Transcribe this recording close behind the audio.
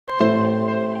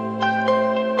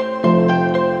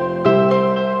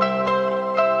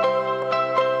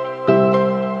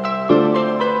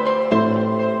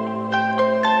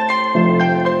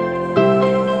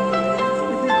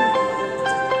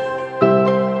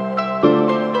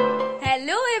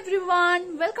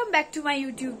welcome back to my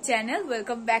YouTube channel.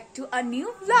 Welcome back to a new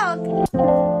vlog.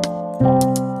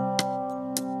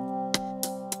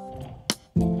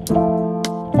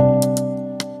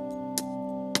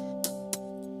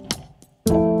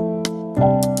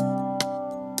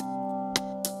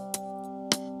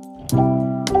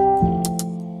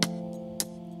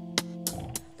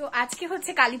 আজকে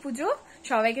হচ্ছে কালী পুজো,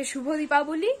 সবাইকে শুভ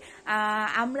দীপাবলি।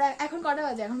 আমরা এখন কটা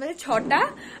বাজে? এখন বাজে 6টা।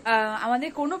 আমাদের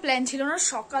কোনো প্ল্যান ছিল না,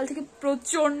 সকাল থেকে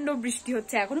প্রচন্ড বৃষ্টি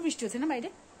হচ্ছে। এখনো বৃষ্টি হচ্ছে না বাইরে?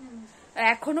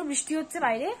 এখনো বৃষ্টি হচ্ছে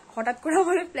বাইরে। হঠাৎ করে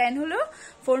আমাদের প্ল্যান হলো,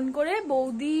 ফোন করে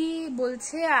বৌদি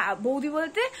বলছে, বৌদি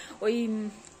বলতে ওই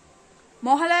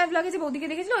মহালয়া ব্লগে যে বৌদিকে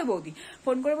দেখেছিল ওই বৌদি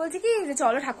ফোন করে বলছে কি যে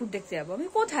চলো ঠাকুর দেখতে যাবো। আমি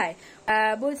কোথায়?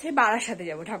 বলছে বারাসাতে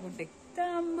যাবো ঠাকুর দেখতে।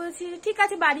 আমি বলছি ঠিক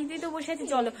আছে, বাড়িতেই তো বসে আছি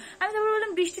চলো। আমি তারপর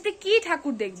বললাম বৃষ্টিতে কি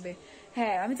ঠাকুর দেখবে?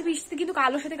 হ্যাঁ, আমি তো বৃষ্টিতে কিন্তু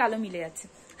কালোর সাথে কালো মিলে যাচ্ছে।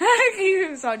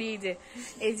 সরি,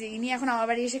 এই যে ইনি এখন আমার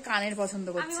বাড়ি এসে কানের পছন্দ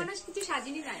করছে।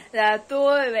 তো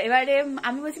এবারে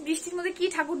আমি বলছি বৃষ্টির মধ্যে কি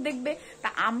ঠাকুর দেখবে? তা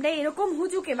আমরা এরকম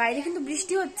হুজুকে, বাইরে কিন্তু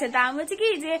বৃষ্টি হচ্ছে। তা আমি বলছি কি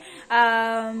যে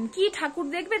কি ঠাকুর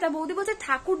দেখবে? তা বৌদি বলছে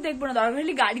ঠাকুর দেখবো না, দরকার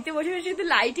হলে গাড়িতে বসে বসে শুধু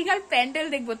লাইটিং আর প্যান্ডেল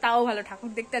দেখবো, তাও ভালো।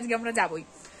 ঠাকুর দেখতে আজকে আমরা যাবোই।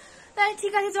 তাই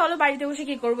ঠিক আছে চলো, বাড়িতে বসে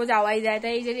কি করবো, যাওয়াই যায়।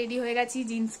 তাই এই যে রেডি হয়ে গেছি,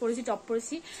 জিন্স পরেছি, টপ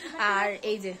পরেছি। আর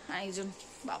এই যে একজন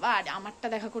বাবা আমারটা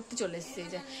দেখা করতে চলে এসছে, এই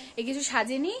যে এই কিছু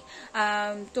সাজেনি।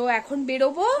 তো এখন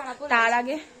বেরোবো। তার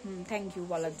আগে থ্যাংক ইউ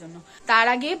বলার জন্য। তার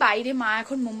আগে বাইরে মা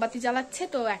এখন মোমবাতি জ্বালাচ্ছে,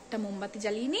 তো একটা মোমবাতি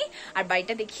জ্বালিয়ে নি আর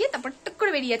বাড়িটা দেখিয়ে তারপর টুক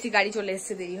করে বেরিয়ে যাচ্ছি। গাড়ি চলে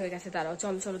এসছে, দেরি হয়ে গেছে। তারাও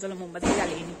চলো চলো চলো মোমবাতি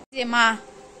জ্বালিয়ে নি। যে মা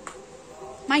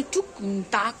একটু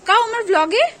তাকাও আমার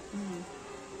ব্লগে।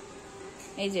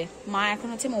 এই যে মা এখন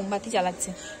হচ্ছে মোমবাতি জ্বালাচ্ছে।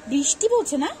 বৃষ্টি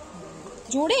পড়ছে না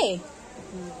জোরে,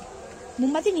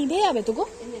 মোমবাতি নিভে যাবে তো গো।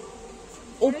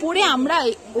 ওপরে আমরা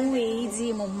এই যে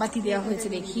মোমবাতি দেওয়া হয়েছে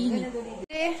দেখিনি,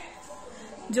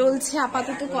 জ্বলছে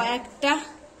আপাতত কয়েকটা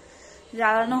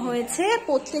জ্বালানো হয়েছে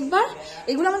প্রত্যেকবার।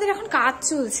 এগুলো আমাদের এখন কাজ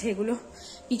চলছে, এগুলো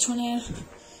পিছনের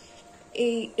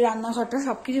এই রান্নাঘরটা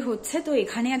সবকিছু হচ্ছে, তো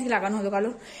এখানে আজকে লাগানো হলো।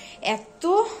 কালো এত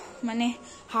মানে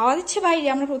হাওয়া দিচ্ছে বাইরে।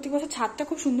 আমরা প্রতি বছর ছাদটা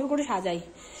খুব সুন্দর করে সাজাই,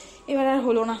 এবার আর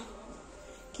হলো না,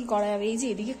 কি করা যাবে। এই যে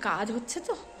এদিকে কাজ হচ্ছে,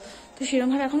 তো সেরকম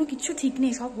ভাবে এখনো কিছু ঠিক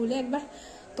নেই। সব হলে একবার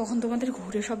তখন তোমাদের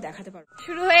ঘুরে সব দেখাতে পারবো।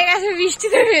 শুরু হয়ে গেছে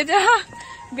বৃষ্টিতে ভেজা,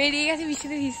 বেরিয়ে গেছে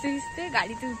বৃষ্টিতে ভিজতে ভিজতে।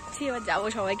 গাড়িতে উঠছি, এবার যাবো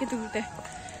সবাইকে তুলতে।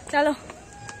 চলো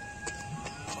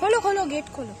খোলো খোলো, গেট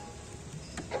খোলো।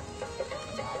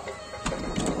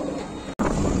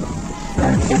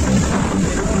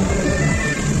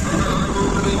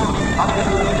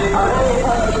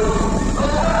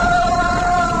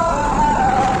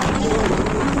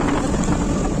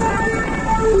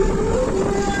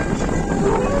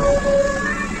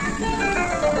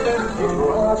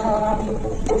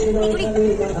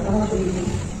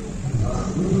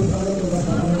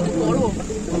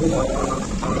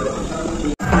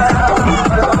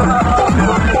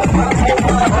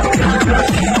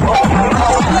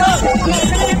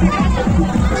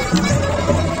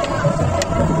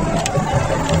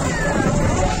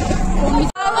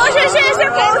 অবশেষে এসে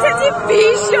পৌঁছেছি।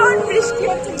 ভীষণ বৃষ্টি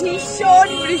হচ্ছে, ভীষণ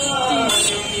বৃষ্টি।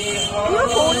 পুরো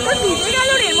ফোনটা ডুবে গেল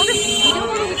রে। এর মধ্যে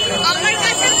আমার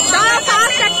কাছে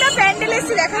একটা প্যান্ডেল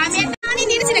এসে দেখাচ্ছি।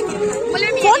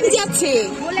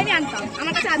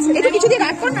 আমার কাছে আছে, এটা কিছু দিয়ে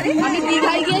রাখ কর না রে। আমি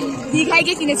দীঘায়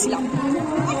গিয়ে কিনেছিলাম।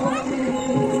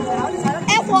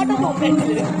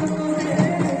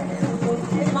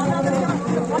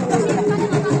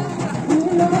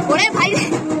 ওরে ভাই,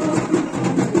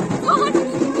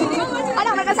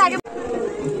 আমার কাছে আগে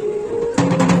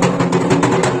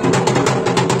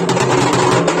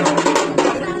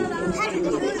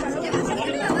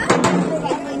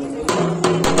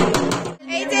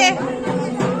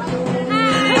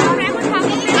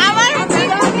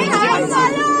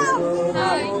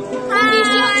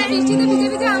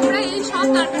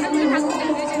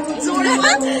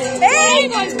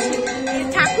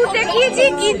ঠাকুর দেখিয়েছি,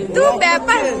 কিন্তু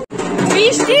ব্যাপার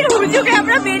বৃষ্টির হুজুকে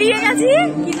আমরা বেরিয়ে গেছি,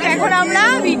 কিন্তু এখন আমরা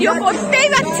ভিডিও করতেই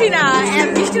পারছি না।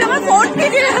 বৃষ্টির আমার ফোন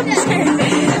ভিজে যাচ্ছে।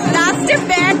 লাস্টে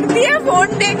ব্যাগ দিয়ে ফোন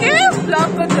দেখে ব্লগ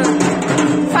করতে।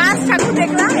 ফার্স্ট ঠাকুর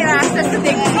দেখলাম, এবার আস্তে আস্তে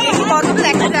দেখছি কতটা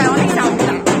দেখা যায়। অনেক সামনে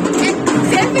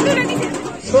সেলফি তুলে নিতে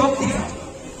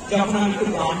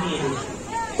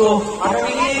তো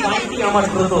আমার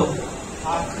প্রথম।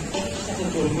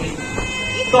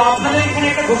 তো আপনাদের এখানে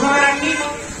একটা ঘোষণা রাখি,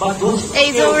 এই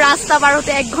যে রাস্তা পার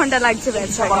হতে 1 ঘন্টা লাগছে।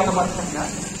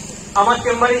 আমার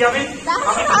চেম্বারে যাবেন,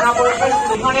 আমি থানা পড়াশোনা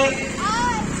ওখানে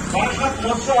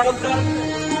মৎস্য আড়তদার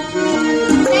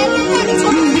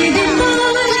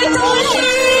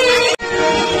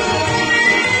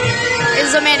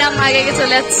ম্যাডাম আগে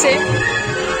চলে যাচ্ছে।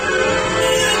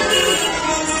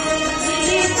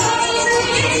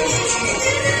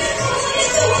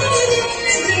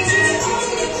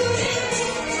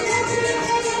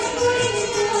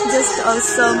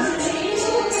 awesome.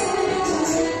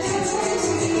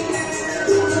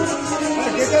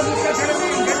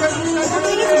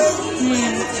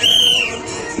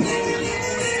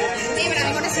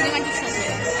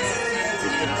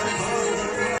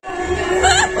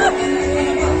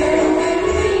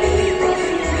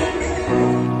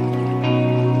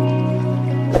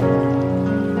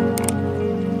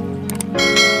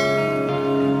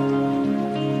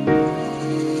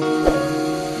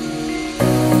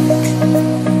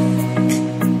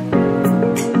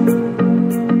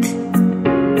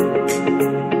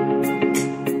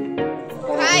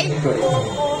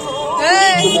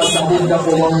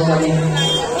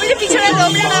 পিছনে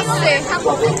লোকজন আসছে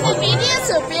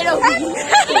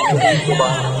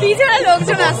পিছনে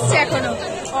লোকজন আসছে এখনো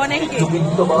অনেকে।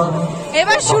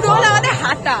 এবার শুরু হলো আমাদের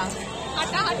হাঁটা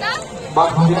হাঁটা হাঁটা।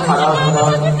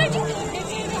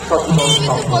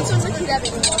 প্রচন্ড খিদা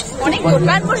পেয়েছে, অনেক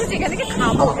দোকান বসেছে, এখান থেকে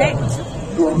খাবো।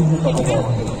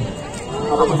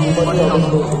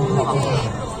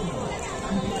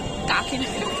 কাকে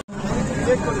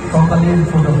সকালের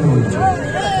ফটোফুল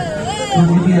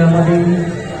প্রকৃতি আমাদের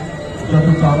যত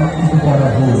চাপ কিছু করা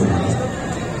হোক,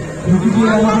 প্রকৃতি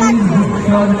আমাদের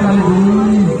উৎসব কালে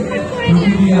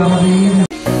প্রকৃতি আমাদের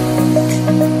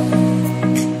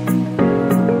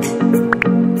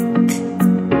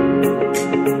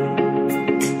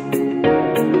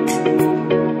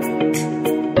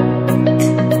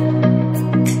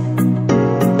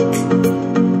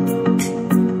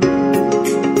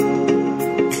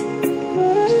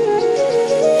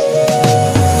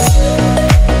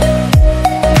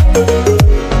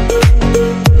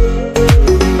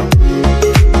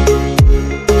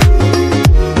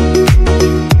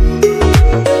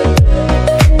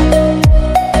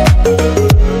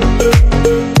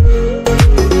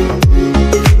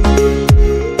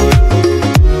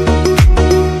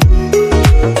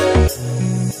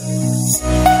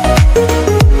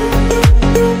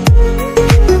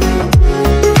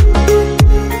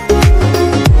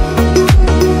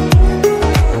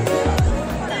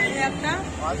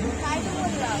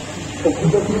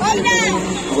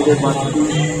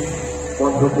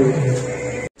বন্ধতে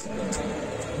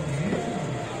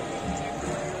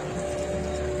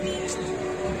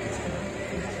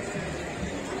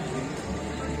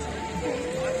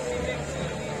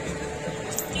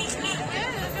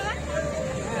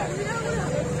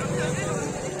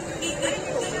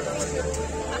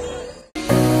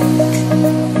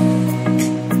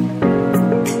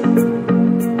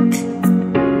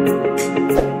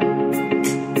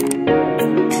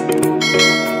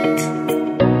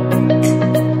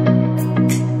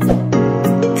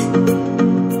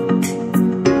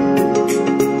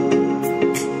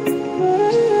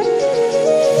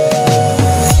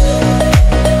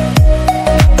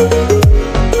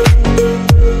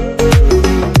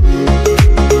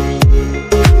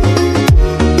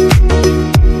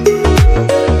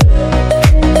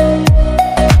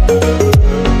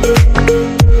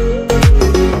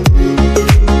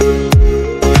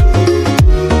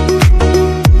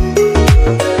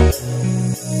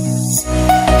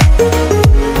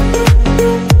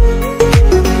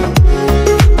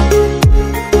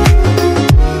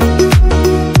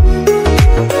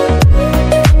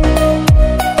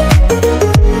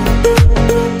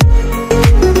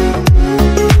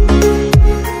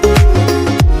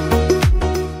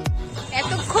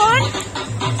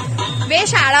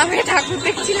বেশ আরামে ঠাকুর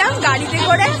দেখছিলাম গাড়িতে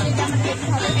করে।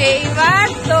 এইবার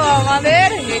তো আমাদের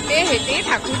হেঁটে হেঁটে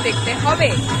ঠাকুর দেখতে হবে।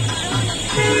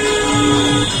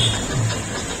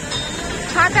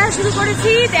 হাঁটা শুরু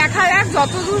করেছি, দেখা যাক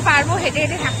যতদূর পারবো হেঁটে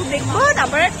হেঁটে ঠাকুর দেখবো,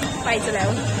 তারপরে বাড়ি চলে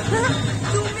যাবো।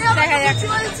 দেখা যাক।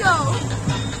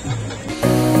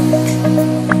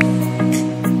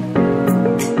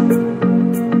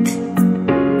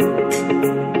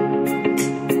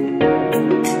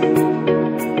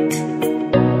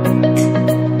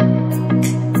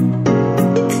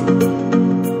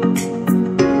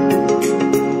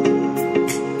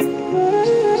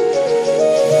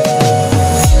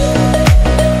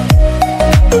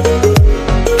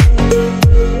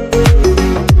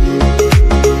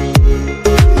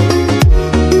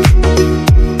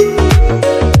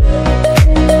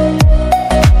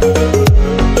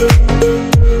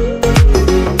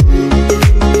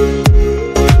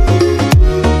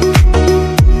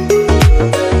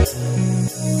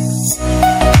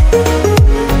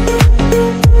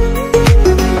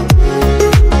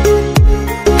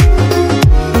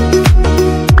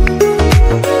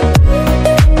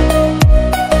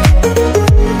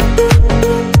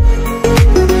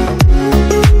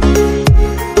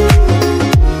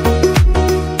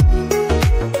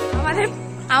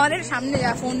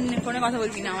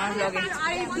 কিনা আমার ব্লগে,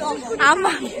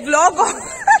 আমার ব্লগ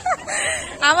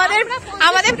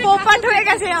আমাদের পোপাট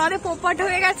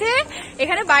হয়ে গেছে,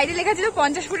 এখানে বাইরে লেখা ছিল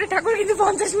 50 ফুটের ঠাকুর, কিন্তু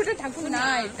 50 ফুটের ঠাকুর না,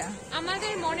 এটা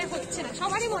আমাদের মনে হচ্ছে না,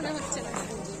 সবারই মনে হচ্ছে না,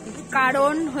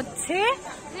 কারণ হচ্ছে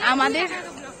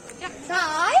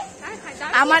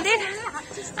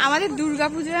আমাদের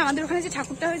দুর্গাপুজোয় আমাদের ওখানে যে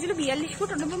ঠাকুরটা হয়েছিল 42 ফুট,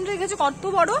 ওটা তোমরা দেখেছো কত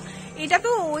বড়, এটা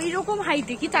তো ওই রকম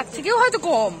হাইটে, কি তার থেকেও হয়তো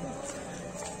কম,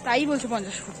 তাই বলছো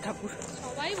 50 ফুট ঠাকুর।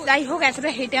 যাই হোক, এতটা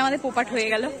হেঁটে আমাদের পোপাট হয়ে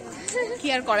গেল, কি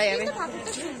আর করা যাবে,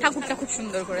 ঠাকুরটা খুব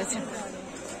সুন্দর করেছে।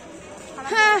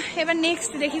 হ্যাঁ, এবার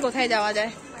নেক্সট দেখি কোথায় যাওয়া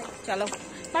যায়। চলো,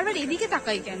 বারবার এদিকে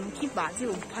তাকাই কেন, কি বাজে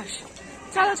অভ্যাস।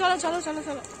 চলো চলো চলো চলো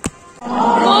চলো।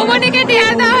 মৌবনীকে দিয়ে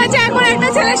দেওয়া হয়েছে, এখন একটা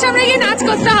ছেলের সামনে গিয়ে নাচ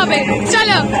করতে হবে।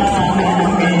 চলো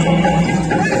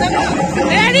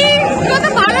রেডি, কত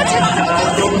ভালো ছিল।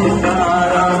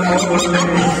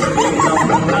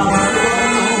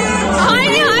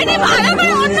 হয়নি ভালো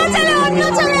করে, অন্য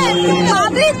ছেলে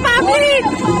পাবলিক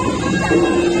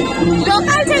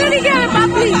লোকাল ছেলে দিকে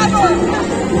পাবলিক।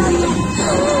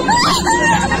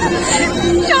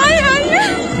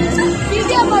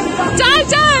 चल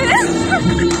चल।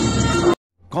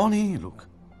 कौन है ये लोग,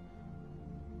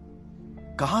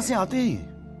 कहाँ से आते हैं ये?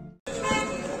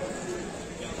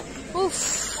 उफ,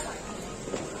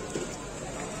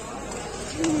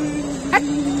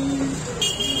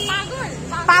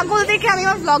 পাগল দেখে আমি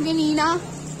আমার ব্লগে নিই না।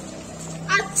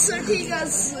 আচ্ছা ঠিক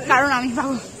আছে, কারণ আমি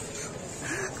পাগল।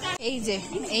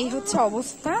 এই হচ্ছে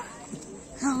অবস্থা,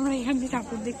 আমরা এখান থেকে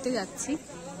ঠাকুর দেখতে যাচ্ছি।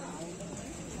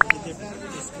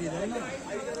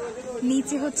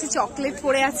 নিচে হচ্ছে চকলেট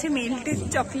পড়ে আছে, মেল্টেড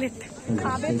চকলেট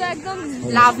খাবে তো একদম।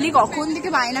 লাভলি কখন থেকে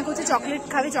বায়না করছে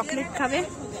চকলেট খাবে।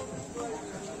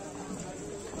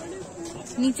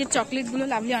 নিচের চকলেট গুলো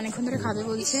লাভলি অনেকক্ষণ ধরে খাবে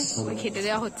বলছে, ওই খেতে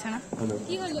দেওয়া হচ্ছে না।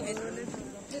 কি হলো,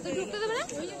 ঢুকতে দেবে না?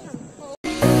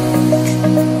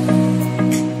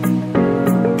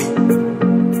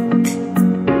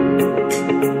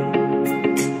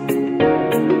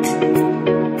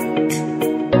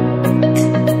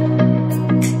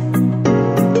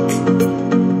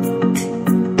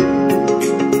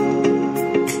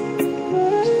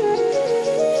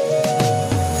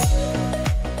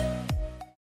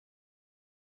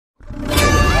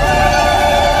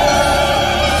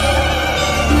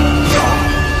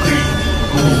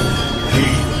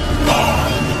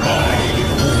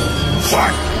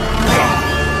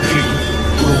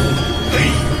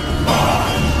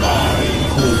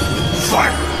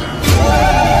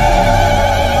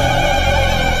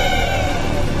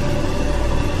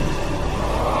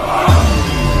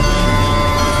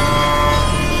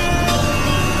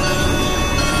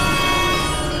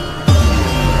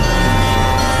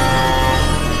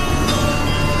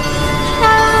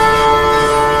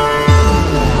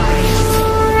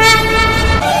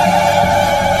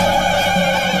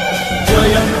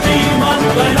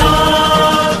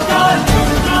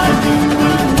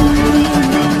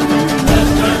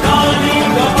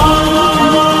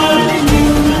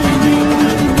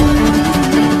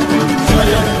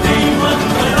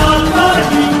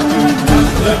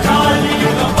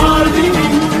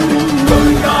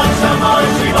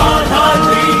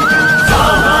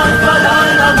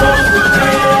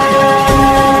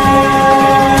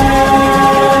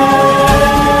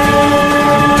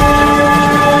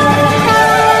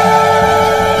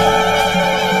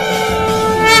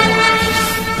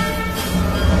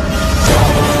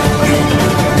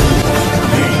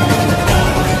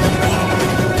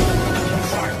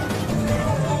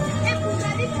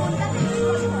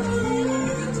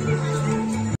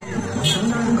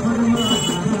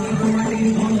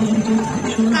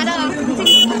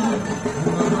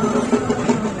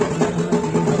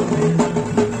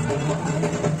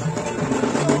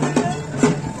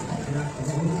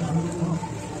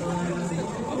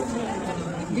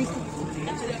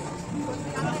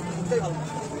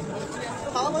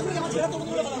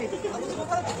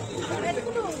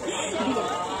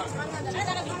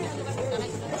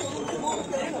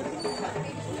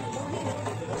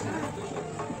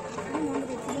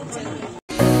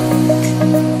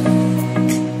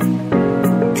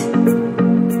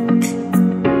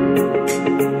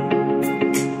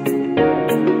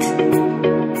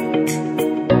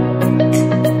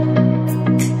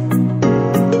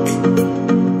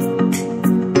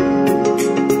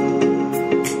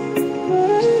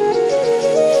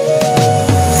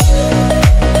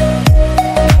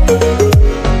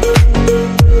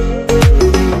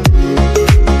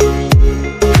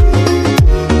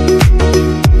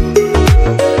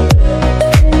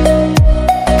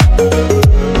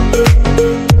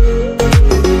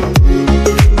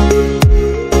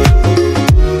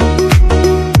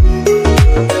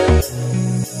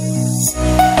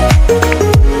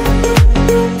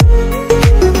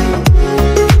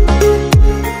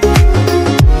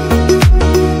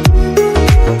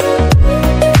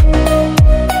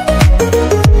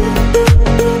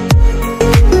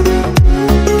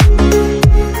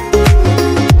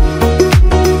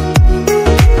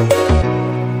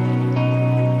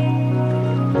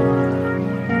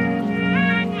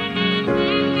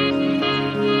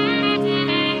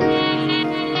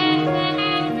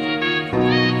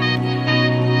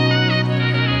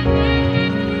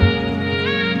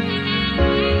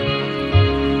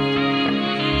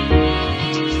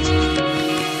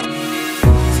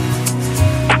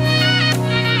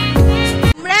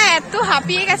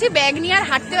 গেছি ব্যাগ নিয়ে আর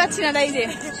হাঁটতে পারছি না, তাই যে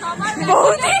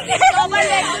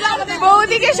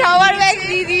বৌদিকে সবার ব্যাগ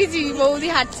দিয়ে দিয়েছি। বৌদি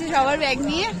হাঁটছে সবার ব্যাগ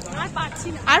নিয়ে,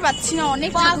 আর পাচ্ছি না,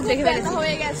 অনেক ঠাকুর দেখে ফেলেছি,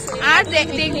 আর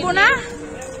দেখবো না।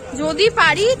 যদি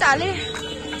পারি তাহলে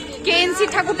কেএনসি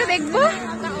ঠাকুরটা দেখবো,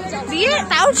 দিয়ে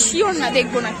তাও শিওর না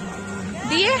দেখবো না,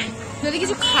 দিয়ে যদি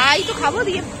কিছু খাই তো খাবো,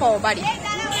 দিয়ে বাড়ি।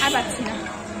 আর পাচ্ছি না।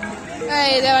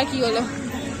 এই আবার কি হলো?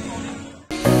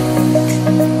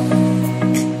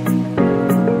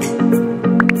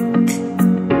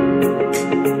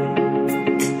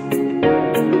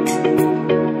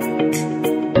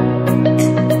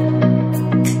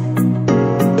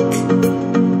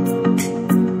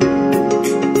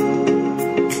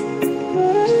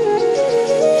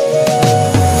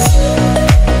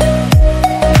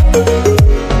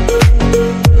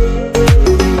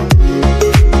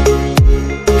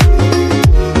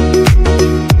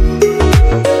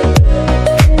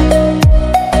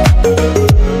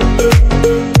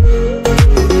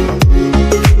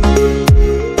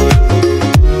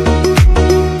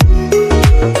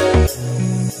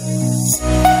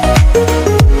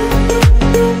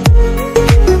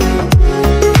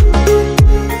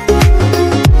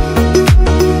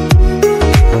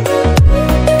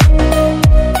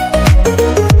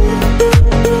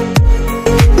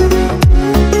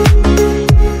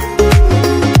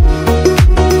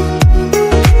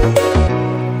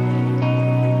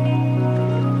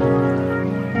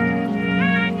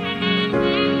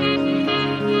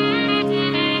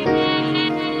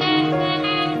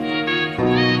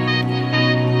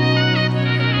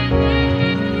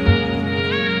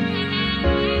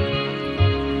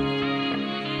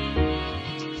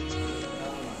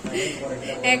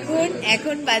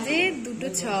 এখন বাজে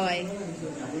 2:06।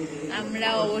 আমরা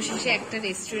অবশেষে একটা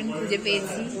রেস্টুরেন্ট খুঁজে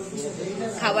পেয়েছি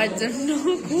খাবার জন্য।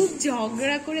 খুব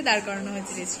ঝগড়া করে দাঁড় করানো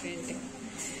হয়েছে রেস্টুরেন্টে,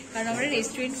 কারণ আমরা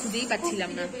রেস্টুরেন্ট খুঁজেই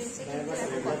পাচ্ছিলাম না।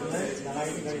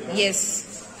 ইয়েস,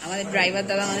 আমাদের ড্রাইভার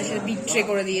দাদা আমাদের সাথে বিট্রে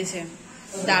করে দিয়েছে,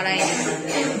 দাঁড়ায়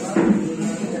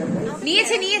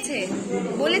নিয়েছে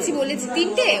বলেছি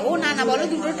 3টে। ও না বলো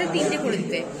 2টোটা 3টে করে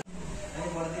দিতে।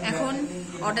 এখন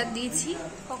অর্ডার দিয়েছি,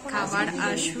 খাবার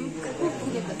আসুক,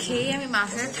 খেয়ে আমি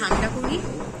মাথাটা ঠান্ডা করি।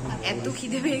 এত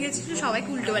খিদে পেয়ে গেছিল, সবাইকে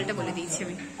উল্টো পাল্টা বলে দিয়েছি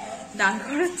আমি, দাঁড়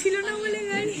করাচ্ছিল না বলে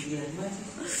গাড়ি।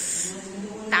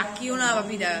 তাকিও না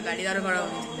বাপিদা, গাড়ি দাঁড় করাও।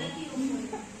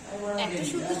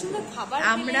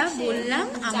 আমরা বললাম,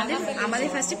 আমাদের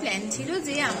ফার্স্টে প্ল্যান ছিল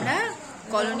যে আমরা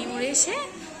কলোনি মোড়ে এসে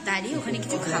দাঁড়িয়ে ওখানে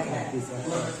কিছু খাবো,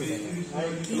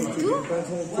 কিন্তু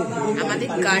আমাদের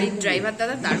গাড়ির ড্রাইভার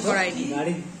দাদা দাঁড় করায়নি।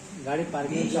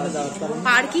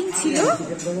 পার্কিং ছিল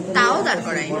তাও দাঁড়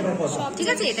করায়নি। ঠিক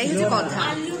আছে, এটাই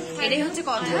হচ্ছে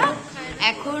কথা।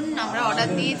 এখন আমরা অর্ডার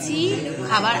দিয়েছি,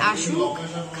 খাবার আসুক,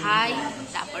 খাই,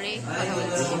 তারপরে কথা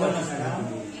বলছি।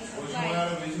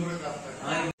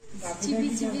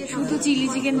 শুধু চিলি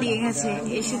চিকেন দিয়ে গেছে,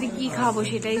 এর সাথে কি খাবো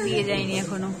সেটাই দিয়ে যায়নি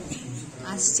এখনো।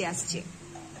 আসছে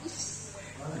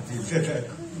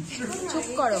চুপ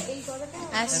করো,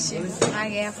 আসছে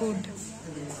আগে ফুড।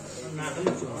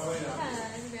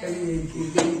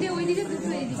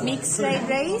 মিক্স ফ্রাইড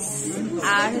রাইস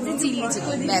আর হচ্ছে চিলি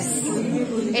চিকেন, ব্যাস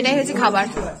এটাই হচ্ছে খাবার।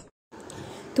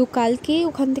 তো কালকে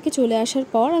ওখান থেকে চলে আসার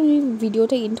পর আমি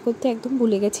ভিডিওটা এন্ড করতে একদম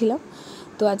ভুলে গেছিলাম,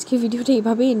 তো আজকে ভিডিওটা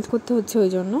এইভাবেই এন্ড করতে হচ্ছে। ওই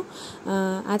জন্য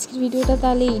আজকের ভিডিওটা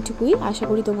তাহলে এইটুকুই। আশা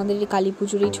করি তোমাদের এই কালী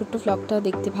পুজোর এই ছোট্ট ভ্লগটা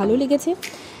দেখতে ভালো লেগেছে।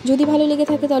 যদি ভালো লেগে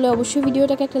থাকে তাহলে অবশ্যই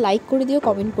ভিডিওটাকে একটা লাইক করে দিও,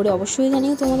 কমেন্ট করে অবশ্যই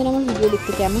জানিও তোমাদের আমার ভিডিও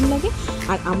দেখতে কেমন লাগে।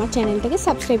 আর আমার চ্যানেলটাকে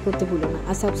সাবস্ক্রাইব করতে ভুলো না।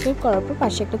 আর সাবস্ক্রাইব করার পর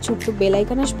পাশে একটা ছোট্ট বেল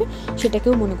আইকন আসবে,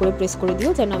 সেটাকেও মনে করে প্রেস করে দিও,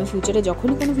 যেন আমি ফিউচারে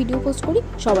যখনই কোনো ভিডিও পোস্ট করি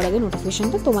সবার আগে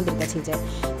নোটিফিকেশনটা তোমাদের কাছেই যায়।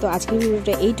 তো আজকের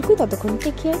ভিডিওটা এইটুকুই, ততক্ষণ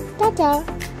টেক কেয়ার, টাটা।